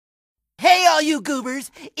Hey, all you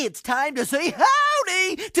goobers, it's time to say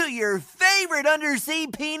howdy to your favorite undersea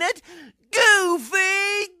peanut,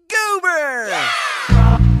 Goofy Goober! Yeah!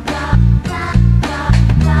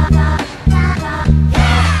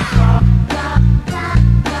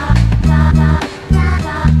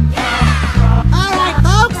 Alright,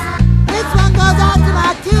 folks, this one goes out to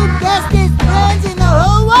my two bestest friends in the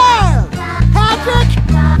whole world, Patrick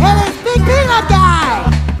and his big peanut guy.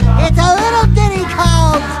 It's a little ditty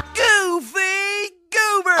called Goofy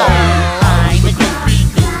Goober! I'm a Goofy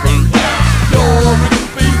Goober, yeah. You're a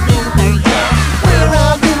Goofy Goober, yeah. We're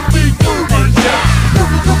all Goofy Goobers, yeah.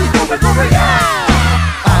 Goofy, Goofy, Goober, Goober, yeah.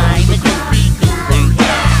 I'm a Goofy Goober,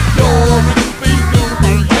 yeah. You're a Goofy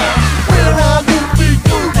Goober, yeah. We're all Goofy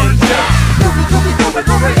Goobers, yeah. Goofy, Goofy, Goober,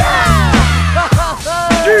 Goober, yeah.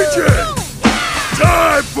 DJ,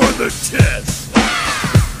 time for the test.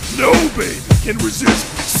 No baby can resist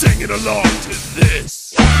singing along to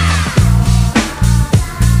this.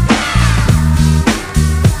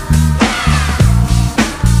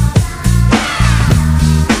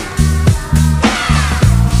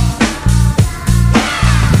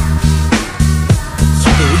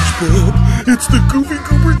 SpongeBob, it's the Goofy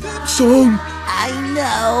Goober theme song. I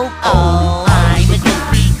know. Oh, I'm a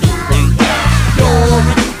Goofy Goober, yeah. You're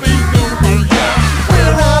a Goofy Goober, yeah.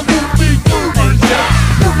 We're all Goofy Goobers, yeah.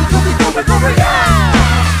 Goofy, Goofy, Goober, Goober, yeah.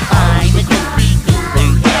 I'm a Goofy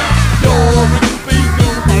Goober, yeah. You're a Goofy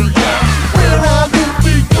Goober, yeah. We're all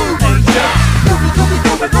Goofy Goobers, yeah. Goofy, Goofy,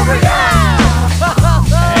 Goober, Goober, yeah.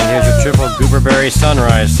 And here's your triple gooberberry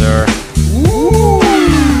sunrise, sir.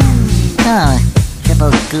 Oh,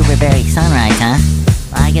 triple gooberberry sunrise, huh?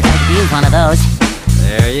 Well, I guess I could use one of those.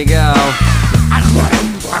 There you go.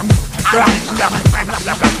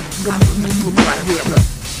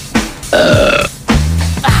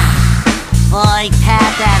 Boy,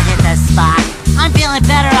 Pat, that hit the spot. I'm feeling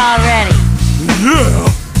better already. Yeah.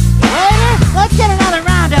 Waiter, let's get another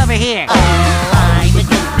round over here.